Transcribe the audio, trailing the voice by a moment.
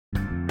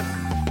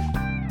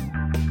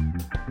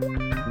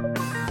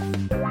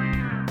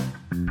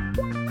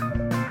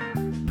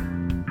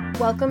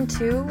Welcome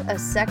to A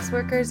Sex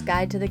Worker's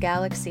Guide to the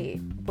Galaxy,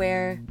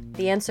 where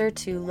the answer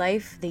to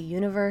life, the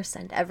universe,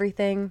 and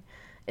everything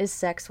is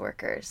sex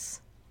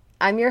workers.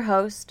 I'm your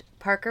host,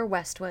 Parker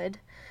Westwood,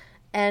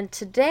 and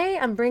today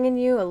I'm bringing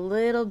you a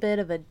little bit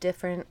of a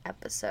different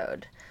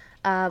episode.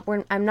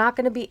 I'm not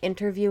going to be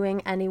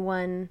interviewing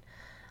anyone.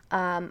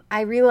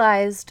 I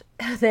realized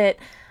that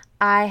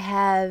I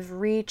have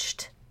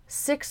reached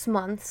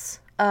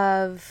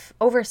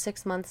over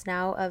 6 months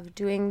now of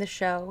doing the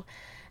show,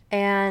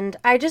 and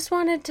I just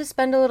wanted to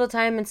spend a little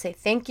time and say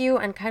thank you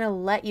and kind of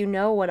let you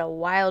know what a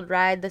wild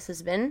ride this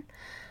has been.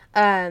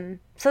 So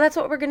that's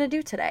what we're going to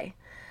do today.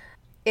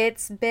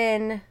 It's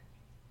been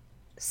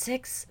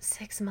six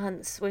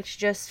months, which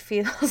just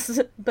feels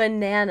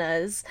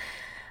bananas.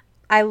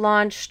 I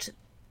launched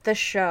the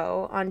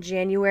show on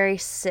January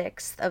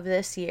 6th of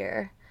this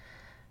year,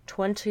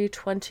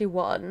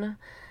 2021,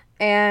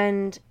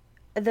 and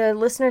the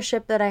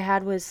listenership that I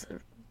had was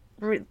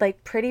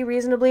pretty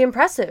reasonably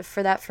impressive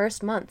for that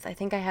first month. I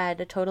think I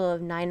had a total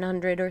of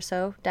 900 or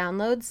so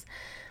downloads.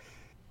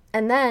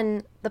 And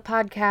then the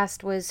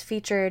podcast was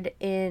featured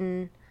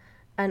in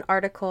an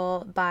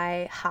article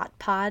by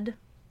HotPod,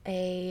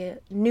 a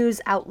news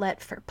outlet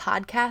for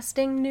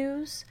podcasting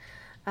news.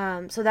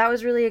 So that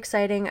was really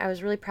exciting. I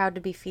was really proud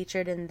to be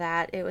featured in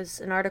that. It was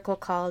an article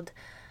called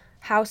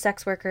How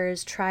Sex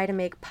Workers Try to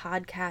Make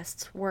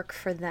Podcasts Work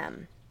for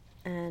Them.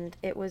 And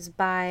it was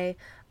by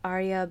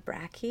Arya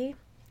Bracchi.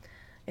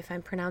 If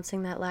I'm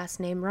pronouncing that last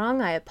name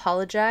wrong, I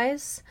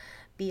apologize.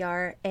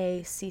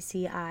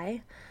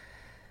 Bracci.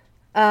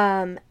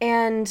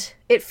 And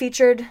it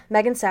featured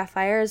Megan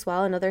Sapphire as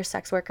well, another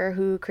sex worker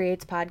who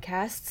creates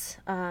podcasts.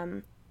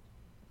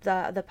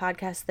 The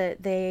podcast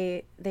that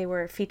they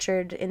were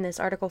featured in this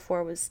article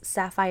for was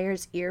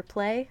Sapphire's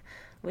Earplay,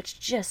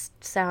 which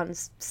just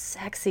sounds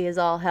sexy as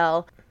all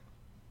hell.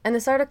 And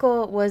this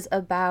article was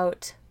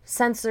about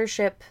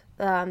censorship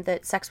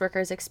that sex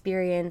workers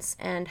experience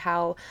and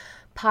how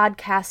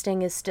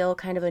podcasting is still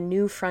kind of a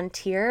new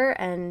frontier,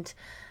 and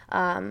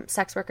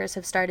sex workers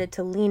have started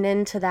to lean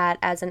into that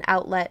as an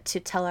outlet to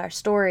tell our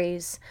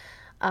stories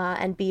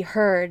and be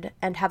heard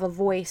and have a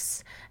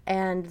voice,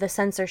 and the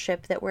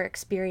censorship that we're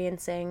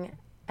experiencing.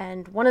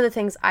 And one of the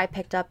things I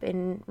picked up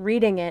in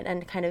reading it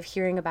and kind of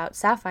hearing about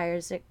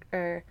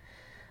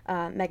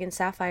Megan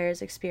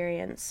Sapphire's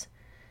experience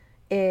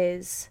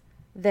is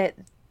that,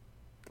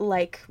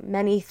 like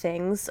many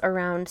things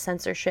around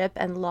censorship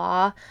and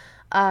law,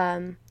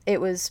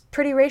 it was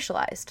pretty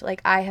racialized.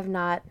 Like, I have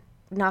not,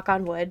 knock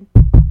on wood,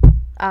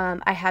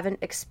 I haven't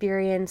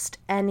experienced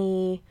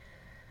any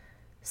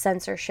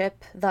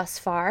censorship thus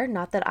far,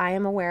 not that I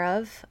am aware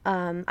of.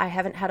 I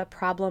haven't had a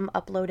problem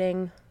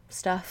uploading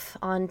stuff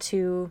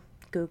onto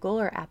Google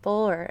or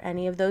Apple or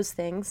any of those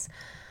things.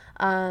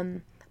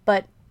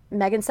 But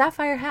Megan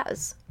Sapphire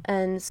has,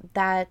 and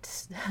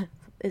that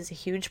is a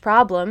huge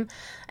problem.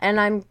 And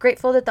I'm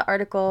grateful that the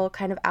article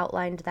kind of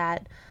outlined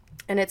that.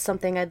 And it's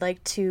something I'd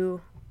like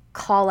to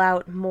call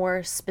out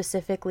more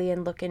specifically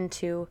and look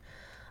into.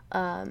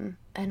 And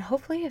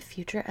hopefully a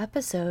future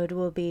episode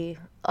will be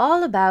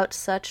all about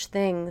such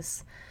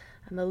things.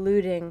 I'm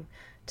alluding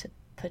to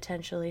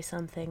potentially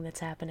something that's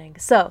happening.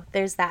 So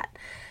there's that.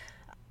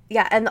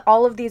 Yeah, and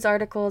all of these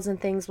articles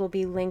and things will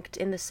be linked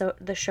in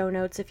the show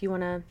notes if you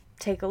want to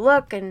take a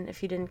look and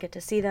if you didn't get to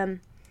see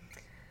them.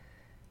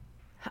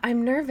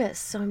 I'm nervous,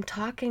 so I'm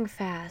talking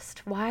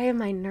fast. Why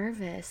am I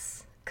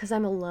nervous? Because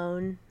I'm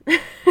alone.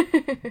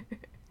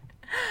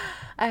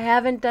 I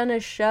haven't done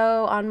a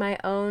show on my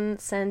own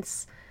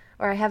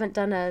I haven't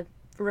done a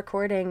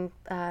recording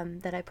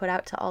that I put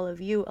out to all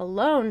of you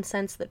alone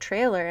since the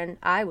trailer, and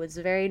I was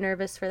very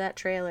nervous for that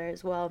trailer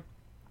as well.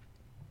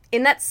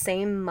 In that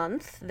same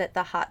month that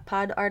the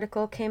HotPod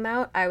article came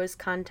out, I was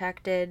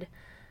contacted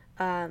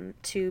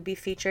to be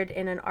featured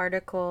in an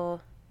article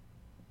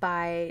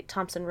by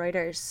Thomson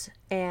Reuters,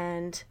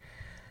 and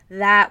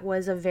that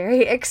was a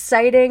very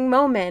exciting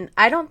moment.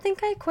 I don't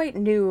think I quite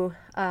knew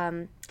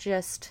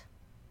just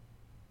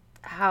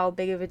how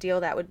big of a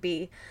deal that would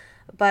be.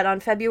 But on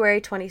February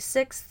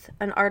 26th,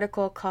 an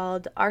article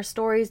called Our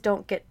Stories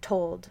Don't Get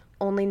Told,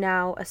 Only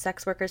Now a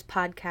Sex Workers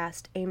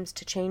Podcast Aims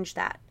to Change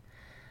That,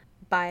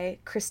 by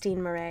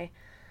Christine Murray,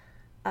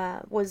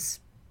 was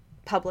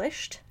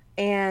published,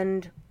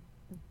 and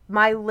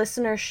my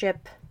listenership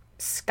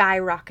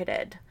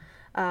skyrocketed.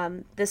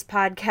 This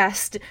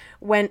podcast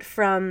went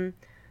from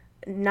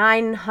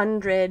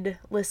 900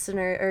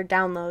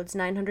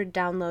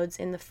 downloads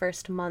in the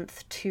first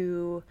month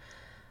to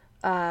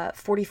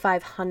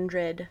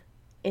 4,500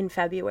 in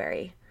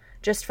February,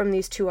 just from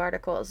these two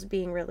articles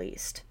being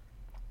released.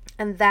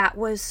 And that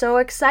was so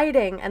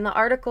exciting, and the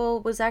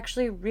article was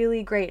actually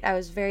really great. I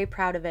was very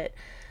proud of it.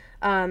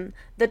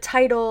 The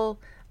title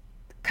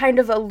kind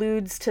of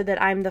alludes to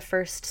that I'm the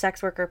first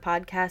sex worker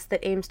podcast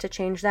that aims to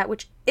change that,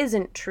 which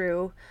isn't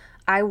true.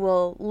 I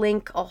will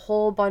link a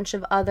whole bunch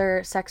of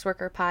other sex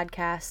worker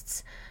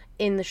podcasts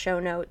in the show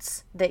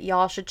notes that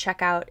y'all should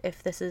check out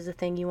if this is a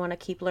thing you want to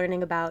keep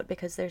learning about,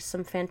 because there's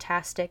some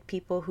fantastic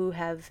people who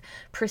have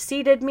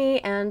preceded me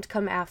and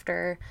come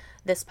after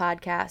this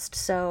podcast.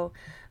 So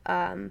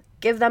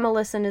give them a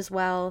listen as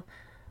well.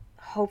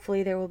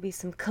 Hopefully there will be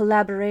some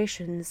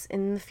collaborations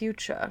in the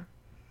future,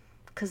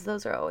 because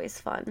those are always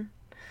fun.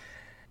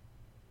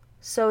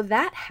 So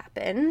that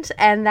happened,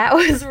 and that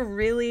was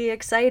really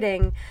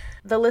exciting.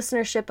 The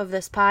listenership of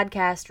this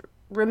podcast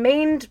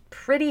remained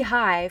pretty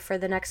high for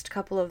the next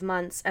couple of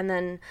months, and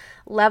then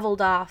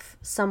leveled off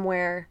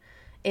somewhere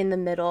in the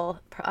middle,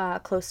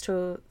 close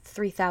to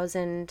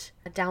 3,000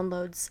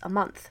 downloads a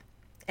month.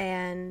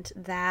 And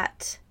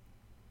that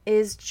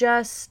is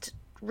just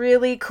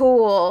really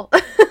cool.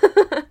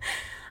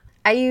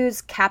 I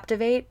use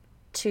Captivate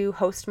to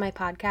host my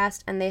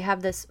podcast, and they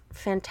have this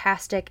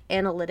fantastic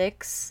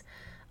analytics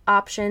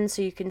option,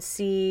 so you can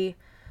see,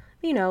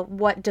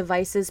 what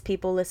devices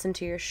people listen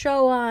to your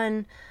show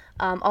on,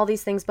 all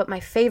these things. But my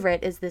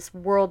favorite is this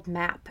world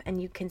map, and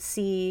you can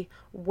see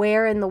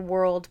where in the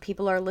world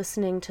people are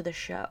listening to the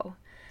show.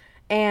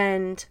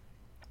 And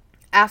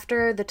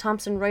after the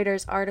Thomson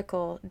Reuters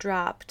article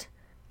dropped,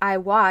 I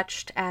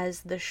watched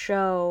as the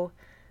show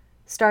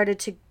started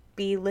to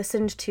be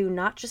listened to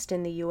not just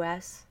in the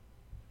US,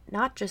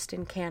 not just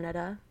in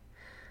Canada,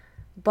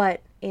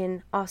 but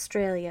in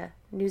Australia,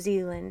 New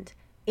Zealand,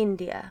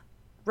 India,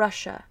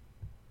 Russia,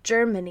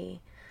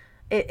 Germany.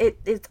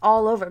 It's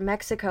all over.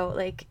 Mexico.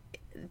 Like,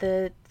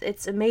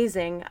 it's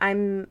amazing.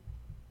 I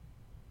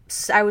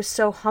was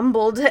so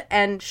humbled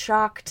and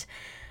shocked.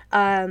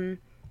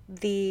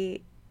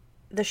 The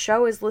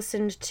show is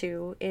listened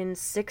to in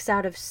 6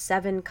 out of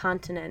 7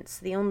 continents.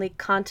 The only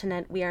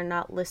continent we are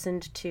not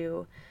listened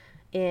to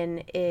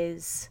in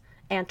is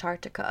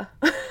Antarctica.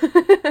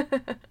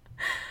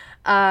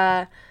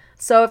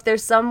 So if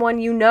there's someone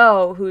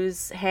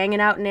who's hanging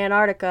out in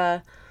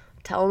Antarctica,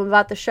 tell them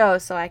about the show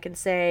so I can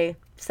say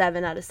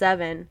 7 out of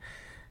 7.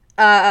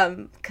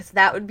 Because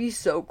that would be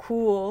so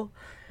cool.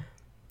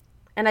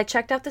 And I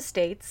checked out the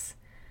states.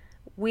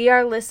 We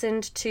are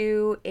listened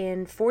to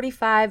in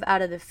 45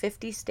 out of the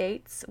 50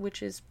 states,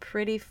 which is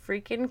pretty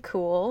freaking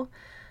cool.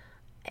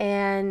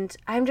 And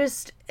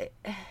this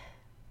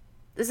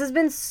has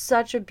been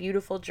such a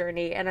beautiful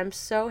journey, and I'm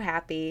so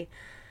happy.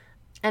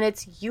 And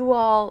it's you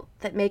all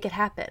that make it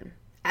happen.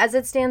 As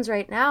it stands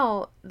right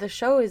now, the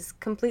show is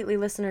completely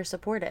listener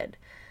supported.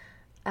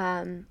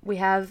 We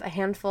have a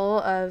handful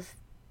of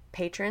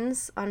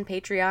patrons on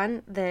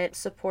Patreon that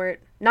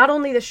support not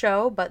only the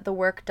show, but the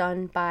work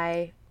done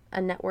by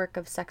a network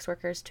of sex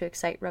workers to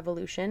excite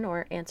revolution,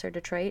 or Answer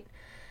Detroit.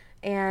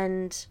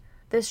 And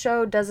this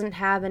show doesn't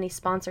have any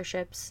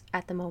sponsorships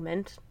at the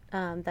moment.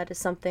 That is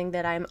something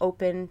that I'm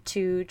open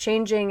to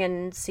changing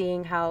and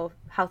seeing how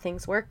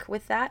things work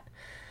with that.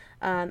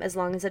 As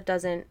long as it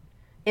doesn't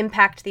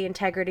impact the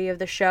integrity of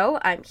the show,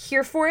 I'm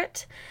here for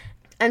it.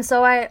 And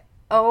so I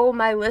owe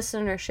my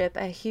listenership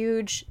a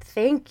huge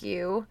thank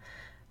you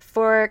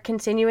for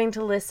continuing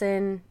to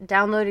listen,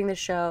 downloading the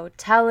show,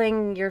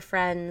 telling your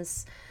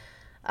friends,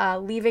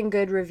 leaving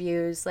good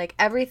reviews. Like,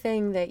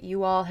 everything that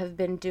you all have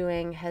been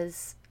doing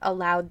has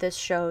allowed this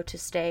show to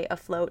stay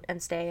afloat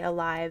and stay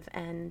alive.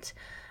 And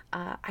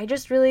I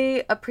just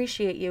really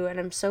appreciate you, and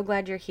I'm so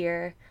glad you're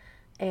here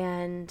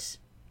and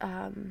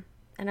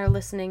are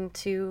listening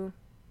to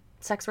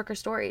sex worker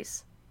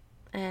stories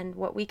and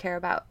what we care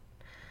about,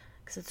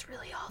 because it's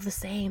really all the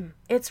same.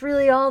 It's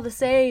really all the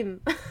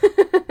same.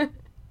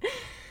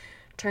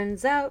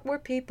 Turns out we're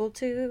people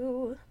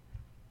too.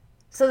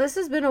 So this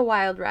has been a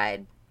wild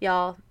ride,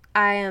 y'all.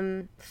 I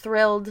am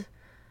thrilled.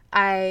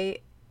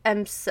 I'm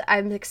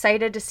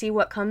excited to see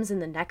what comes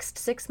in the next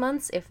 6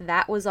 months, if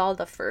that was all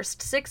the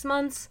first 6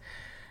 months.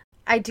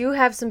 I do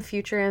have some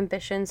future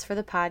ambitions for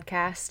the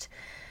podcast,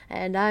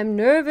 and I'm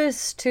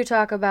nervous to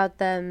talk about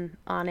them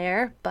on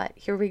air, but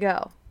here we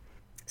go.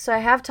 So I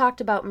have talked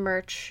about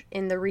merch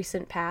in the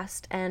recent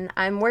past, and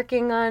I'm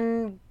working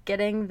on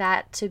getting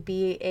that to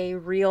be a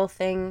real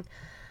thing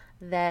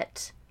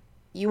that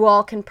you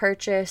all can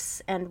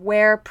purchase and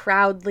wear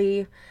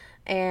proudly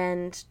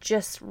and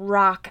just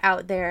rock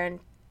out there and,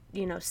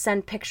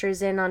 send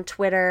pictures in on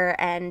Twitter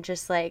and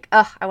just like,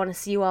 I want to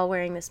see you all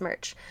wearing this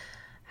merch.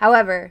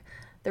 However,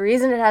 the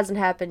reason it hasn't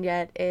happened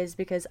yet is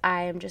because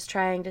I am just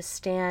trying to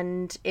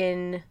stand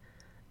in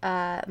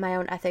my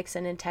own ethics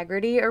and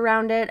integrity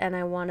around it, and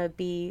I want to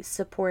be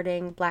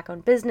supporting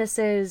Black-owned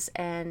businesses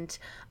and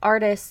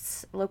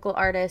artists, local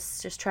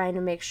artists, just trying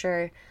to make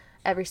sure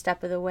every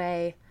step of the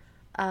way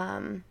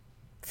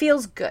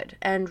feels good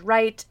and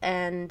right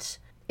and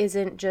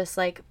isn't just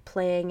like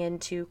playing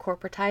into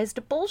corporatized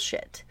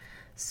bullshit.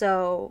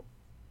 So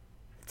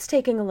it's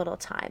taking a little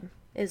time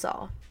is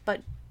all,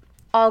 but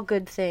all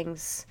good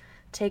things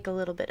take a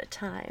little bit of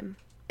time.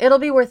 It'll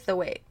be worth the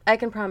wait. I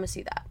can promise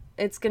you that.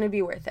 It's going to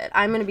be worth it.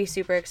 I'm going to be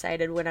super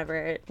excited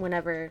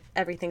whenever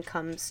everything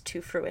comes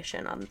to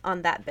fruition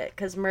on that bit,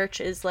 because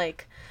merch is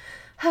like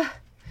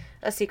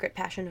a secret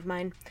passion of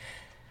mine.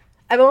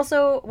 I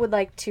also would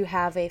like to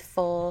have a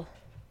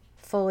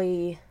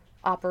fully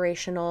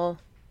operational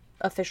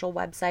official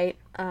website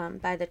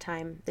by the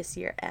time this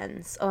year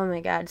ends. Oh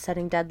my God,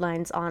 setting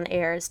deadlines on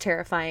air is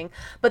terrifying.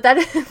 But that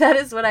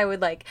is what I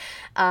would like.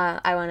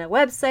 I want a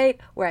website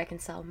where I can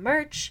sell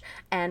merch,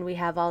 and we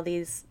have all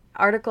these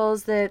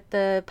articles that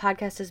the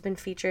podcast has been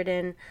featured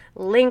in,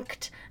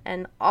 linked,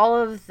 and all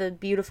of the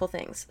beautiful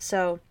things.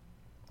 So,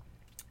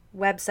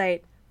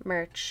 website,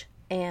 merch,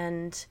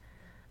 and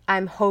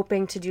I'm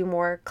hoping to do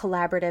more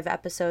collaborative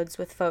episodes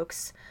with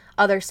folks,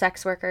 other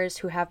sex workers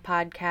who have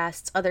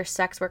podcasts, other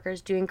sex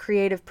workers doing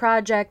creative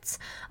projects,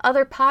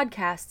 other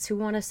podcasts who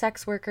want a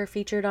sex worker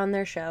featured on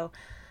their show.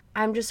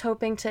 I'm just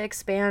hoping to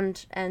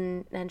expand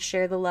and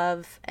share the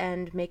love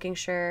and making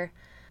sure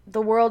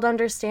the world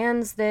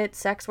understands that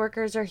sex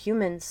workers are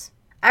humans.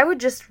 I would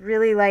just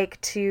really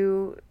like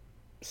to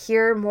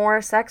hear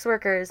more sex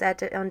workers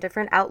on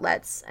different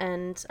outlets,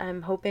 and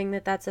I'm hoping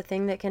that that's a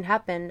thing that can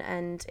happen.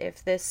 And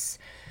if this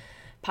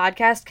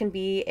podcast can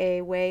be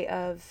a way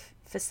of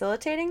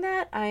facilitating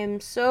that, I am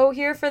so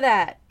here for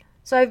that.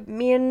 So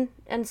me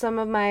and some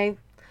of my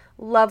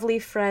lovely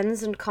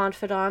friends and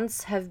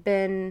confidants have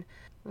been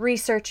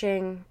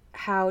researching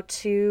how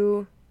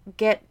to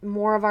get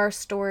more of our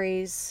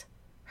stories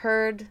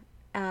heard,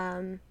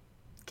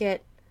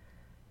 get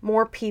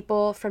more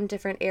people from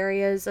different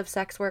areas of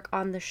sex work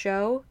on the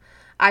show.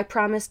 I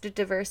promised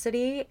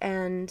diversity,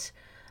 and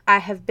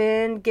I've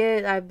been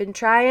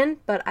trying,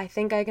 but I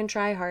think I can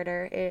try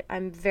harder.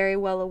 I'm very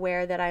well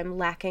aware that I'm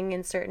lacking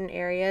in certain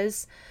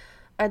areas.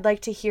 I'd like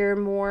to hear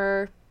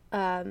more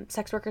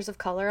sex workers of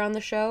color on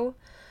the show.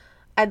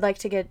 I'd like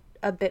to get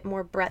a bit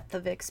more breadth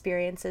of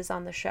experiences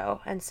on the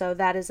show, and so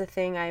that is a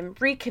thing I'm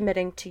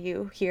recommitting to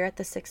you here at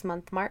the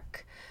 6-month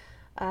mark,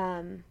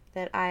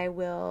 that I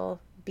will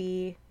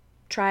be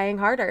trying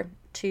harder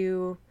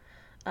to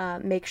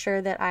make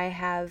sure that I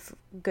have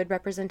good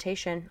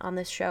representation on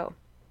this show.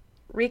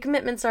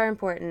 Recommitments are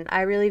important.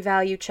 I really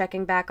value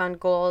checking back on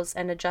goals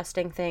and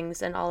adjusting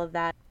things and all of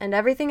that. And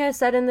everything I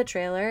said in the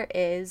trailer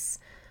is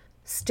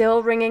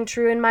still ringing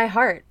true in my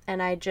heart,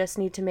 and I just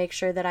need to make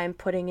sure that I'm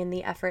putting in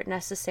the effort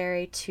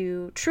necessary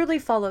to truly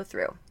follow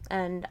through.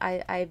 And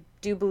I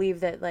do believe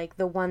that, like,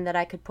 the one that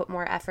I could put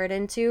more effort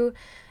into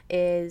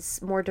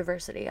is more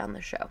diversity on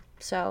the show.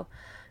 So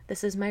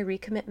this is my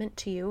recommitment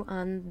to you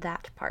on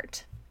that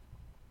part.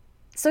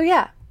 So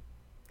yeah,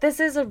 this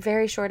is a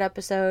very short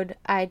episode.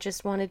 I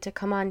just wanted to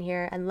come on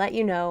here and let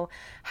you know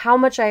how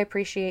much I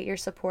appreciate your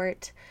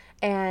support,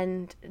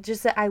 and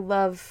just that I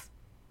love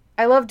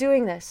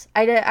doing this.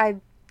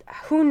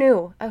 Who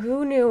knew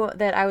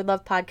that I would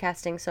love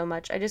podcasting so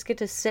much? I just get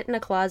to sit in a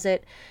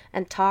closet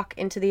and talk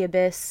into the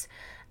abyss,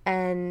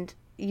 and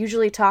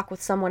usually talk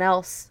with someone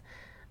else,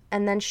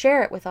 and then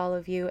share it with all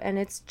of you. And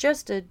it's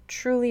just a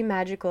truly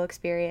magical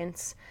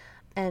experience.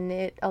 And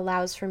it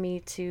allows for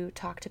me to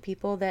talk to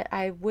people that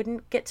I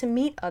wouldn't get to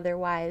meet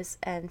otherwise.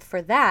 And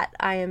for that,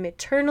 I am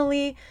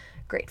eternally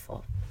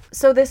grateful.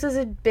 So this is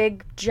a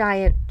big,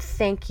 giant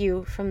thank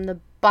you from the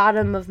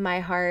bottom of my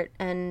heart.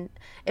 And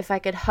if I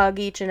could hug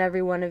each and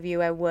every one of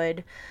you, I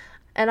would.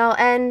 And I'll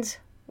end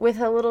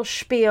with a little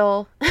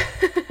spiel.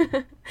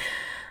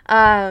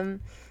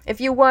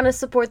 If you want to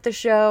support the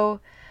show,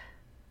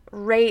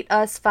 rate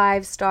us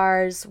 5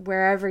 stars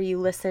wherever you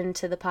listen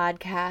to the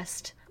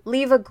podcast.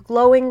 Leave a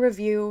glowing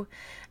review,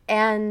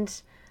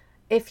 and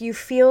if you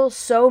feel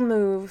so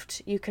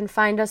moved, you can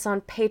find us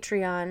on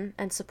Patreon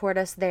and support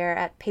us there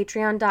at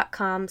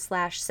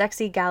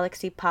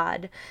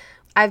patreon.com/sexygalaxypod.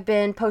 I've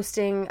been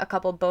posting a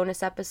couple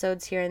bonus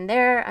episodes here and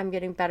there. I'm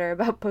getting better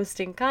about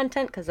posting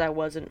content because I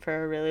wasn't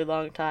for a really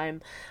long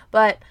time,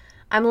 but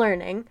I'm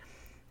learning.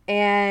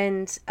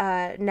 And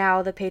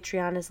now the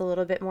Patreon is a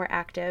little bit more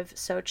active,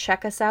 so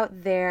check us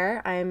out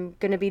there. I'm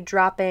going to be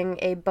dropping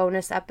a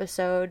bonus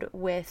episode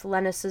with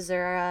Lena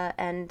Cesura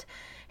and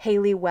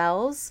Haley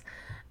Wells,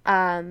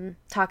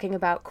 talking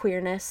about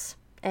queerness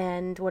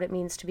and what it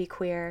means to be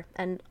queer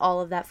and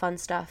all of that fun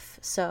stuff.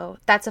 So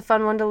that's a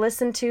fun one to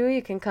listen to.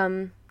 You can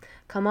come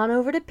on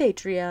over to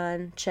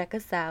Patreon, check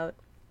us out.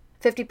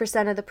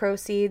 50% of the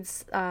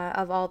proceeds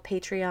of all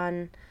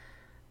Patreon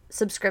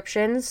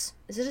subscriptions.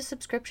 Is it a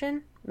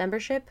subscription?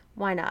 Membership?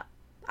 Why not?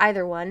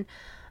 Either one.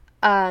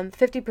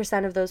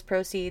 50% of those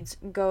proceeds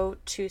go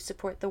to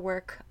support the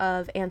work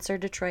of Answer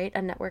Detroit,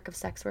 a network of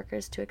sex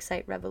workers to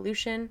excite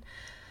revolution.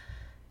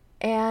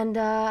 And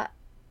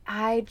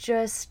I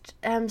just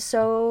am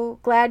so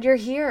glad you're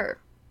here.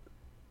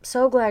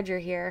 So glad you're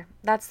here.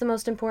 That's the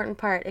most important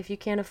part. If you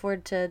can't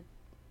afford to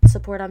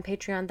support on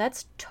Patreon,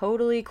 that's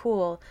totally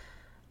cool.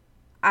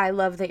 I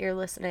love that you're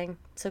listening,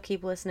 so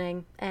keep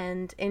listening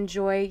and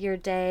enjoy your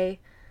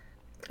day.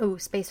 Ooh,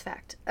 space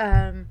fact.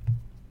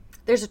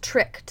 There's a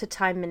trick to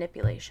time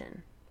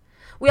manipulation.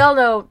 We all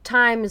know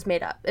time is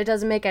made up. It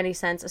doesn't make any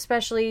sense,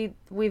 especially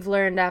we've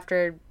learned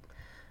after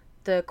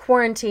the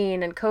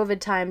quarantine and COVID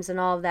times and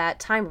all of that,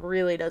 time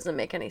really doesn't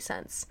make any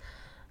sense.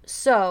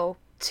 So,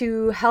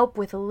 to help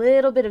with a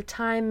little bit of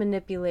time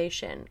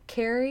manipulation,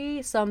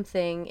 carry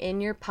something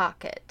in your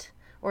pocket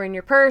or in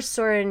your purse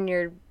or in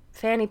your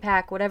fanny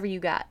pack, whatever you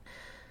got.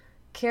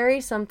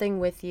 Carry something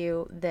with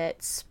you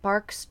that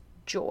sparks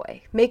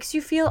joy, makes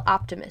you feel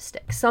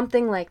optimistic,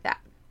 something like that.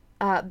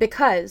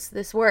 Because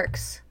this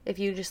works if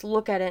you just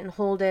look at it and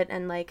hold it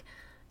and like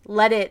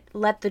let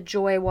the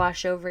joy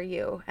wash over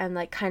you and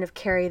like kind of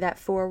carry that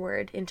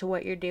forward into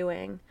what you're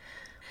doing.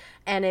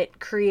 And it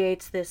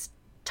creates this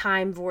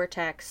time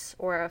vortex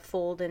or a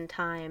fold in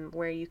time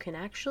where you can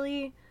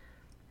actually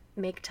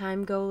make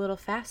time go a little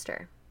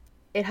faster.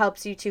 It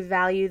helps you to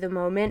value the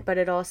moment, but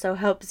it also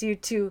helps you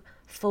to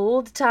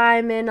fold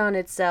time in on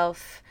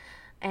itself.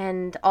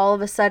 And all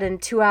of a sudden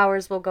 2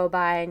 hours will go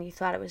by and you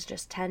thought it was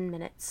just 10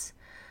 minutes.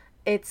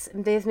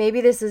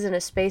 Maybe this isn't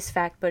a space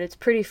fact, but it's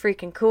pretty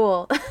freaking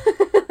cool.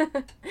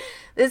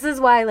 This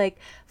is why like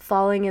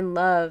falling in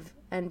love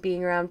and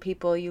being around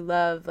people you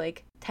love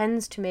like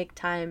tends to make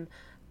time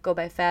go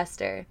by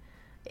faster.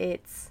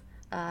 It's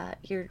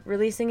you're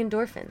releasing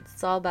endorphins.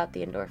 It's all about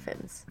the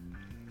endorphins.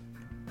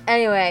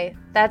 Anyway,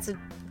 that's a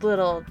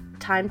little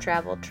time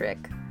travel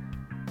trick.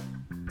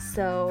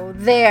 So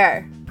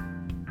there.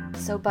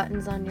 Sew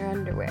buttons on your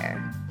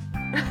underwear.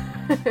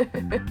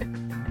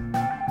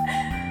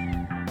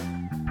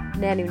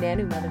 Nanu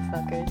nanu,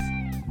 motherfuckers.